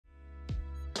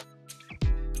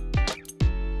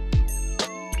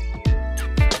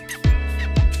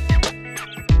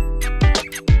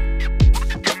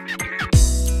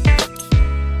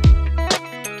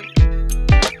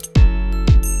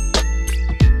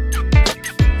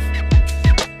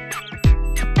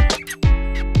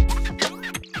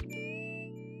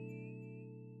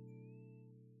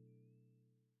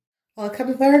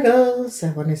Welcome, Virgos.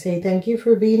 I want to say thank you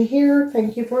for being here.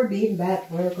 Thank you for being back,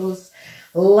 Virgos.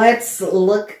 Let's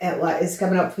look at what is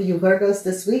coming up for you, Virgos.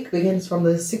 This week begins from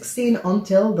the 16th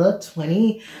until the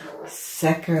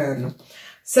 22nd.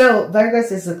 So,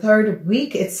 Virgos is the third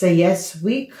week. It's a yes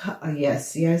week.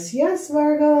 Yes,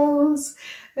 Virgos.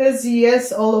 It's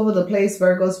yes all over the place,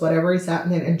 Virgos. Whatever is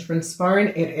happening and transpiring,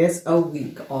 it is a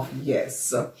week of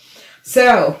yes.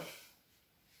 So,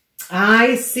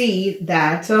 I see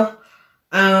that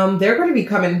they're going to be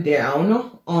coming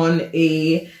down on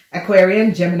a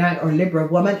Aquarian, Gemini, or Libra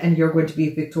woman, and you're going to be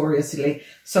victoriously,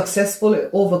 successfully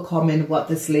overcoming what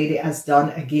this lady has done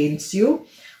against you.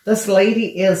 This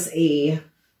lady is a,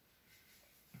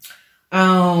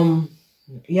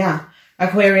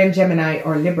 Aquarian, Gemini,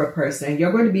 or Libra person, and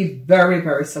you're going to be very,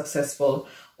 very successful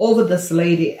over this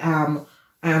lady,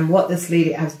 what this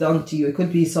lady has done to you. It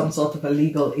could be some sort of a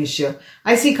legal issue.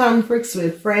 I see conflicts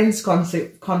with friends,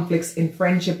 conflicts in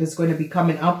friendship is going to be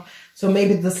coming up. So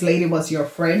maybe this lady was your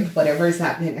friend, whatever is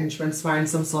happening and transpiring,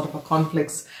 some sort of a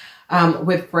conflicts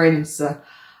with friends. So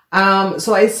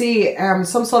I see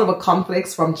some sort of a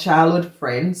conflicts from childhood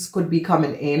friends could be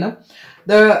coming in.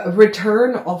 The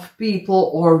return of people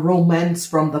or romance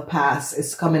from the past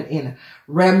is coming in.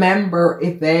 Remember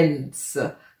events,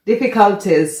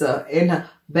 difficulties in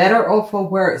better or for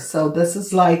worse. So this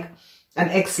is like an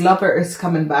ex-lover is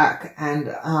coming back, and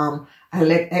an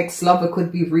ex-lover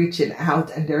could be reaching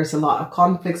out, and there's a lot of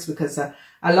conflicts because a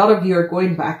lot of you are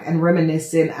going back and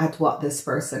reminiscing at what this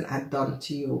person had done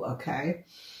to you. Okay.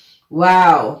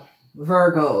 Wow.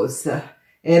 Virgos.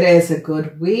 It is a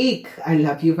good week. I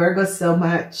love you, Virgos, so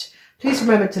much. Please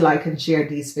remember to like and share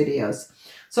these videos.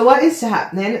 So what is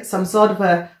happening? Some sort of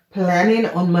a planning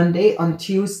on Monday. On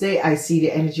Tuesday, I see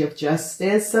the energy of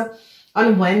justice.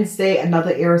 On Wednesday,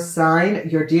 another air sign.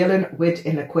 You're dealing with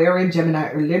an Aquarian, Gemini,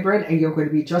 or Libra, and you're going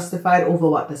to be justified over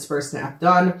what this person have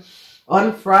done.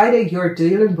 On Friday, you're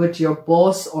dealing with your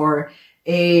boss or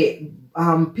a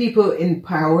people in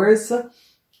powers.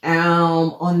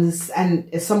 On this, and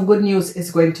some good news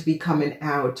is going to be coming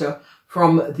out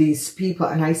from these people,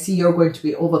 and I see you're going to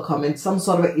be overcoming some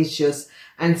sort of issues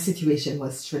and situation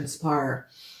was transpire.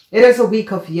 It is a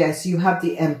week of yes. You have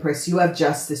the Empress, you have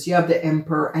Justice, you have the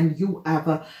Emperor, and you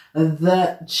have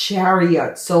the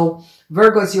Chariot. So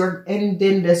Virgos, you're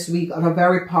ending this week on a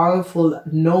very powerful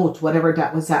note. Whatever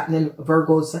that was happening,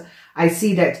 Virgos, I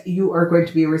see that you are going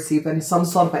to be receiving some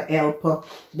sort of a help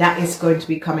that is going to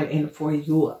be coming in for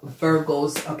you,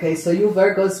 Virgos. Okay, so you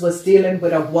Virgos was dealing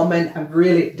with a woman, a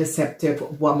really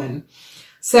deceptive woman.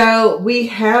 So we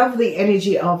have the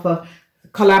energy of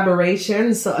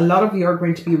collaboration. So a lot of you are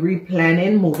going to be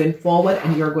replanning, moving forward,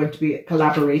 and you're going to be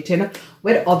collaborating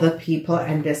with other people,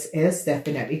 and this is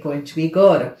definitely going to be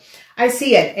good. I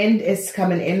see an end is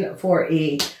coming in for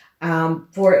a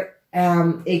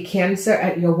Cancer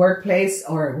at your workplace,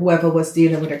 or whoever was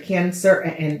dealing with a Cancer,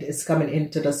 an end is coming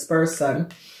into this person.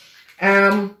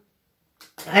 I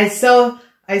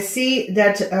see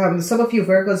that some of you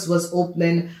Virgos was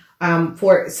opening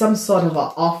for some sort of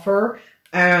an offer.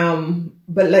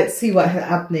 But let's see what's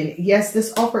happening. Yes,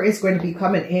 this offer is going to be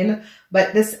coming in,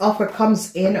 but this offer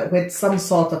comes in with some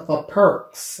sort of a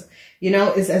perks. You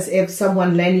know, it's as if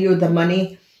someone lend you the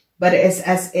money, but it's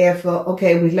as if,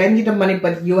 okay, we lend you the money,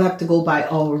 but you have to go by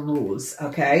our rules.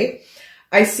 Okay.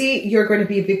 I see you're going to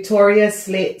be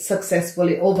victoriously,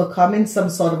 successfully overcoming some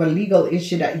sort of a legal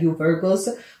issue that you Virgos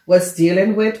was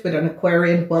dealing with an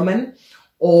Aquarian woman,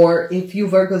 or if you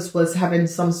Virgos was having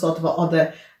some sort of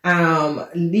other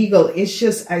legal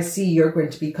issues, I see you're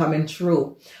going to be coming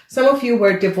through. Some of you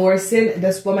were divorcing.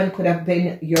 This woman could have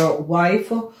been your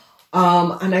wife.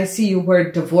 And I see you were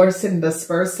divorcing this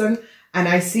person. And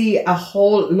I see a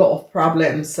whole lot of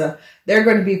problems. They're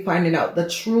going to be finding out the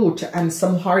truth, and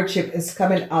some hardship is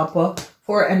coming up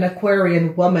for an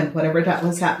Aquarian woman, whatever that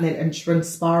was happening and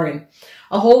transpiring.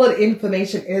 A whole lot of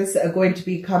information is going to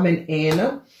be coming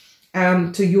in.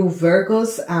 To you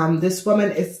Virgos, this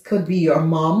woman could be your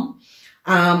mom.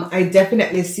 I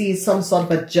definitely see some sort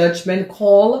of a judgment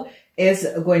call is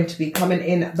going to be coming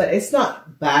in, but it's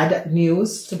not bad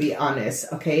news, to be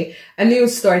honest. Okay, a new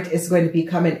start is going to be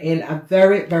coming in. A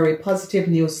very, very positive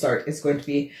new start is going to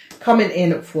be coming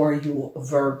in for you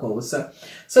Virgos.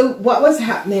 So what was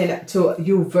happening to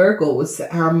you Virgos?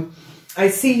 I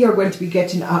see you're going to be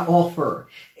getting an offer.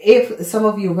 If some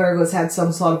of you Virgos had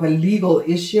some sort of a legal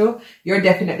issue, you're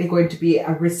definitely going to be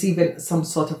receiving some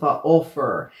sort of an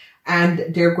offer, and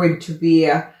they're going to be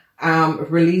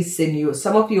releasing you.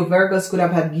 Some of you Virgos could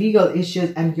have had legal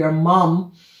issues, and your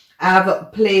mom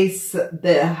have placed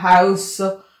the house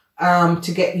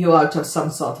to get you out of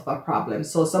some sort of a problem.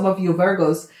 So some of you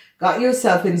Virgos got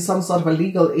yourself in some sort of a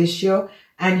legal issue,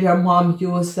 and your mom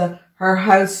used her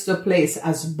house to place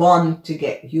as bond to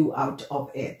get you out of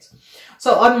it.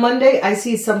 So on Monday, I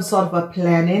see some sort of a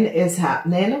planning is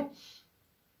happening.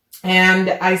 And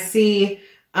I see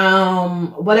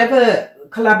whatever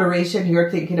collaboration you're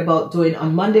thinking about doing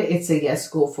on Monday, it's a yes,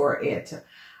 go for it.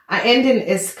 An ending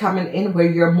is coming in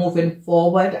where you're moving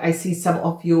forward. I see some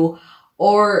of you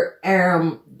or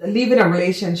leaving a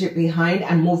relationship behind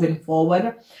and moving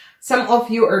forward. Some of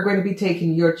you are going to be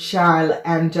taking your child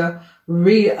and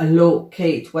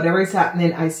relocate. Whatever is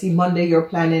happening, I see Monday you're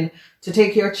planning to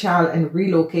take your child and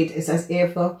relocate. It's as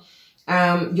if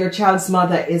your child's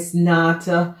mother is not,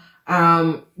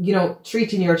 you know,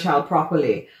 treating your child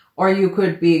properly. Or you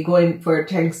could be going for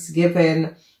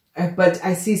Thanksgiving. But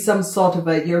I see some sort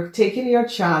of you're taking your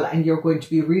child and you're going to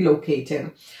be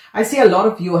relocating. I see a lot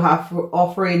of you have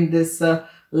offering this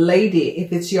lady.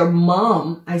 If it's your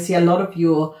mom, I see a lot of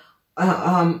you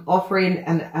offering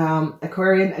an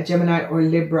Aquarian, a Gemini, or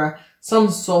Libra, some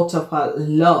sort of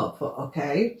love,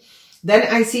 okay? Then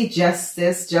I see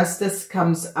justice. Justice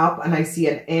comes up, and I see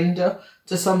an end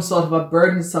to some sort of a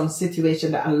burdensome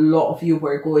situation that a lot of you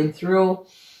were going through.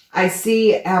 I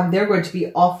see they're going to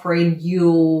be offering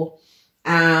you,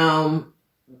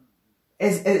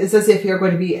 it's as if you're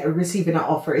going to be receiving an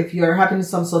offer. If you're having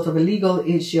some sort of a legal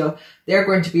issue, they're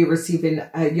going to be receiving,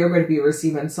 you're going to be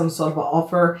receiving some sort of an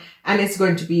offer, and it's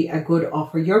going to be a good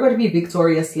offer. You're going to be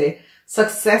victoriously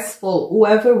successful.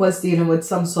 Whoever was dealing with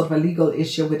some sort of a legal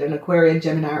issue with an Aquarian,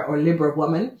 Gemini, or Libra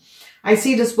woman, I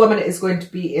see this woman is going to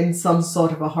be in some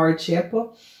sort of a hardship.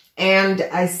 And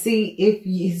I see if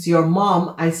it's your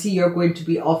mom, I see you're going to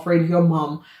be offering your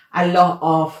mom a lot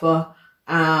of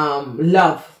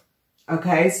love.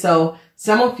 Okay, so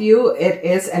some of you, it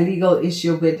is a legal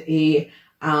issue with a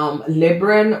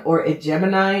Libran or a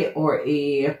Gemini or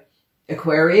a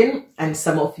Aquarian. And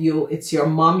some of you, it's your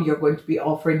mom. You're going to be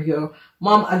offering your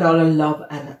mom a lot of love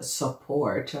and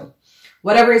support.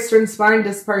 Whatever is transpiring,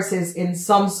 this person is in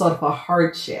some sort of a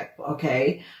hardship,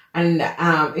 okay? And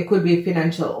it could be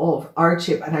financial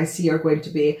hardship, and I see you're going to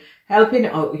be helping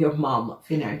out your mom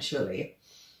financially.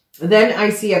 Then I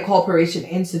see a corporation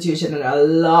institution, and a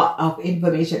lot of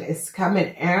information is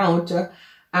coming out.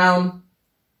 And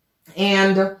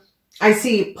I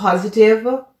see positive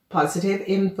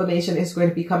information is going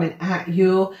to be coming at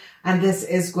you, and this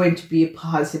is going to be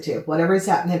positive. Whatever is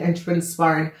happening and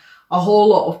transpiring, a whole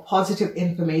lot of positive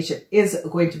information is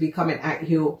going to be coming at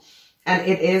you. And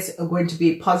it is going to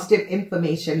be positive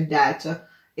information that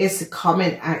is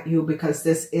coming at you, because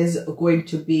this is going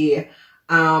to be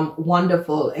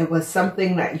wonderful. It was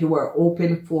something that you were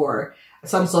open for,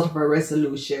 some sort of a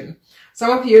resolution.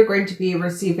 Some of you are going to be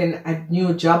receiving a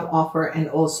new job offer and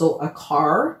also a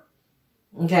car.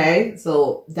 Okay,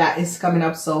 so that is coming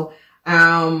up. So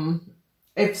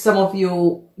if some of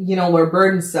you, you know, were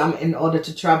burdensome in order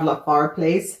to travel a far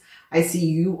place, I see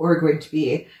you are going to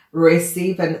be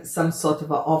receiving some sort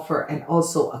of an offer and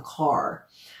also a car.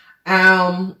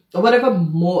 Whatever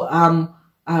more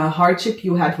hardship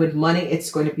you had with money,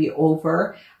 it's going to be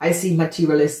over. I see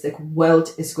materialistic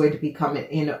wealth is going to be coming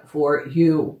in for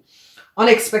you.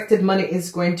 Unexpected money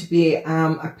is going to be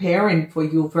appearing for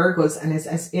you, Virgos, and it's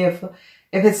as if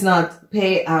it's not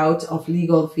payout of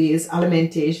legal fees,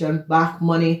 alimentation, back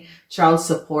money, child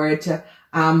support,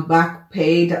 back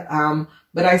paid,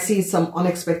 but I see some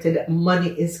unexpected money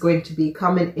is going to be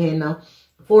coming in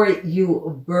for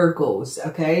you, Virgos,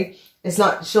 okay? It's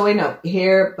not showing up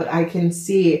here, but I can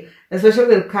see, especially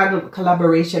with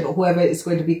collaboration, whoever is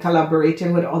going to be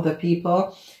collaborating with other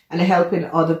people and helping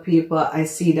other people, I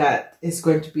see that it's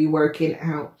going to be working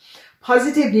out.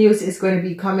 Positive news is going to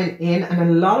be coming in, and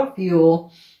a lot of you,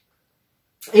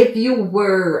 if you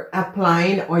were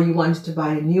applying or you wanted to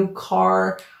buy a new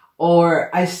car, or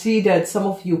I see that some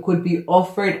of you could be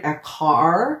offered a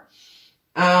car.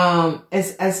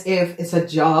 It's as if it's a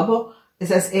job.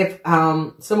 It's as if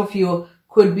some of you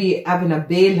could be having a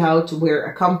bailout where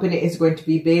a company is going to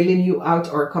be bailing you out,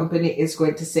 or a company is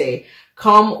going to say,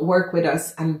 come work with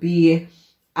us and be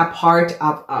a part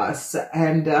of us.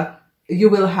 And you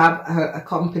will have a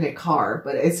company car,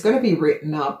 but it's going to be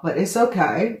written up, but it's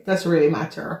okay. It doesn't really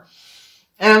matter.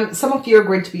 Some of you are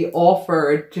going to be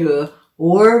offered to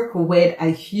work with a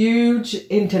huge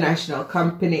international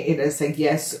company. It is a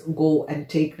yes, go and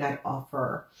take that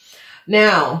offer.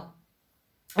 Now,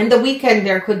 in the weekend,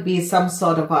 there could be some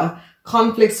sort of a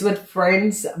conflicts with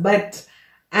friends, but,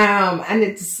 and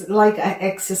it's like an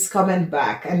ex is coming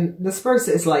back, and this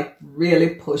person is like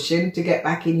really pushing to get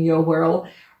back in your world,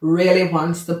 really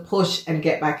wants to push and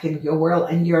get back in your world,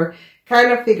 and you're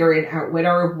kind of figuring out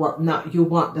whether or what not you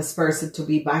want this person to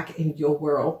be back in your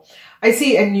world. I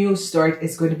see a new start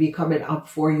is going to be coming up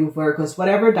for you, Virgos.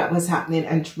 Whatever that was happening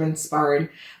and transpiring,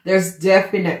 there's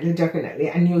definitely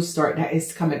a new start that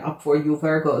is coming up for you,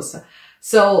 Virgos.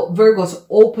 So Virgos,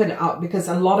 open up, because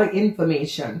a lot of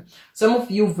information. Some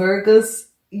of you Virgos,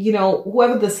 you know,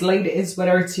 whoever this lady is,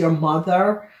 whether it's your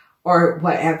mother or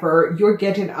whatever, you're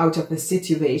getting out of a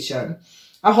situation.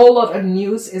 A whole lot of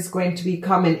news is going to be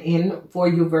coming in for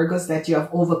you Virgos, that you have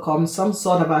overcome some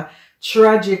sort of a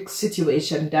tragic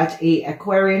situation that a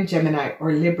Aquarian, Gemini, or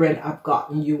Libran have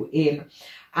gotten you in.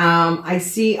 I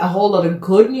see a whole lot of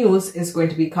good news is going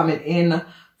to be coming in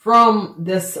from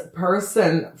this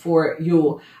person for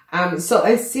you. So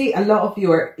I see a lot of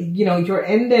your, you know, you're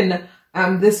ending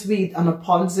this week on a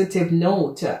positive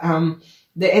note.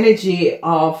 The energy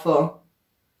of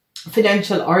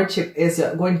financial hardship is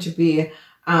going to be,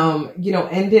 you know,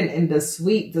 ending in this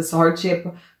week. This hardship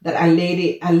that a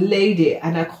lady,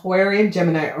 an Aquarian,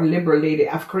 Gemini, or Libra lady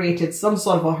have created some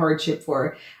sort of a hardship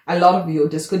for a lot of you.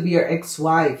 This could be your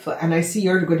ex-wife, and I see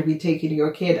you're going to be taking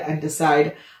your kid and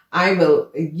decide, I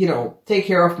will, you know, take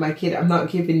care of my kid. I'm not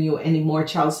giving you any more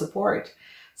child support.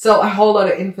 So a whole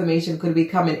lot of information could be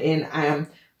coming in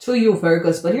to you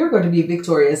Virgos, but you're going to be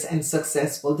victorious and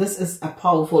successful. This is a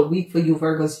powerful week for you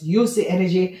Virgos. Use the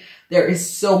energy. There is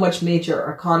so much major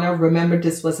arcana. Remember,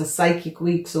 this was a psychic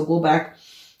week, so go back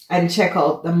and check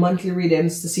out the monthly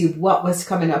readings to see what was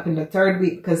coming up in the third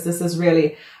week, because this is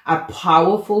really a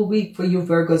powerful week for you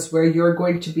Virgos, where you're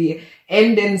going to be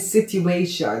ending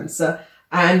situations.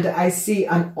 And I see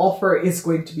an offer is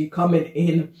going to be coming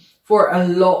in for a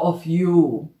lot of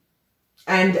you,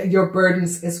 and your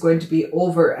burdens is going to be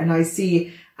over. And I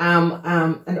see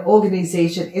an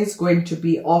organization is going to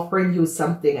be offering you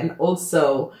something, and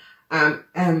also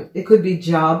it could be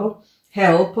job,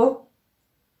 help,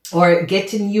 or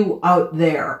getting you out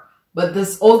there. But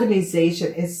this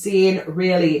organization is seeing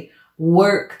really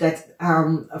work that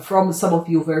from some of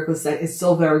you Virgos that is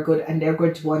so very good, and they're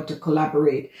going to want to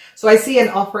collaborate. So I see an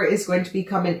offer is going to be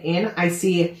coming in. I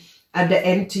see at the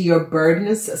end to your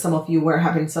burdens. Some of you were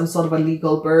having some sort of a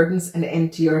legal burdens, and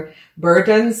end to your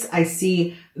burdens. I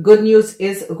see good news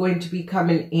is going to be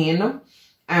coming in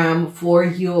for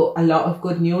you. A lot of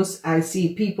good news. I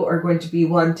see people are going to be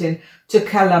wanting to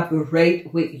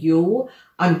collaborate with you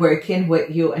and working with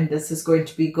you, and this is going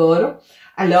to be good.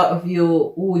 A lot of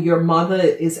you, your mother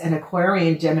is an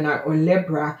Aquarian, Gemini, or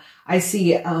Libra. I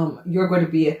see you're going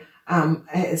to be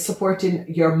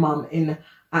supporting your mom in,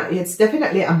 it's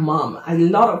definitely a mom. A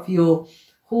lot of you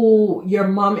who your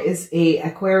mom is a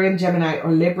Aquarian, Gemini,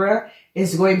 or Libra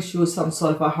is going through some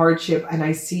sort of a hardship, and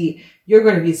I see you're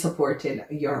going to be supporting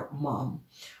your mom.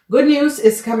 Good news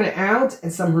is coming out,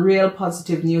 and some real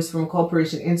positive news from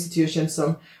corporation institutions.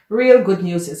 Some real good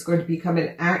news is going to be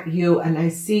coming at you, and I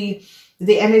see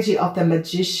the energy of the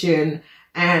Magician,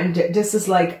 and this is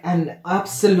like an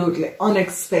absolutely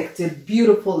unexpected,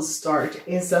 beautiful start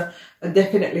is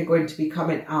definitely going to be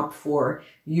coming up for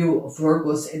you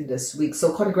Virgos in this week.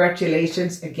 So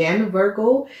congratulations again,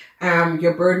 Virgo.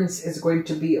 Your burdens is going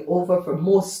to be over for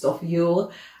most of you.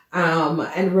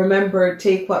 And remember,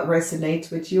 take what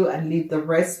resonates with you and leave the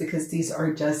rest, because these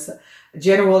are just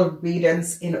general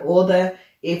readings. In order,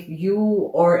 if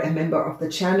you are a member of the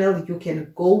channel, you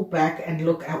can go back and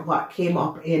look at what came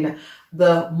up in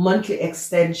the monthly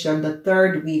extension, the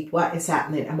third week, what is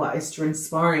happening and what is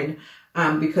transpiring,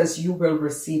 because you will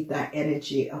receive that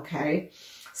energy, okay?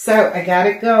 So I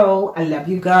gotta go. I love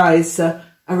you guys. And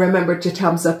remember to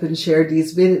thumbs up and share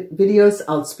these videos.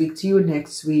 I'll speak to you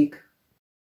next week.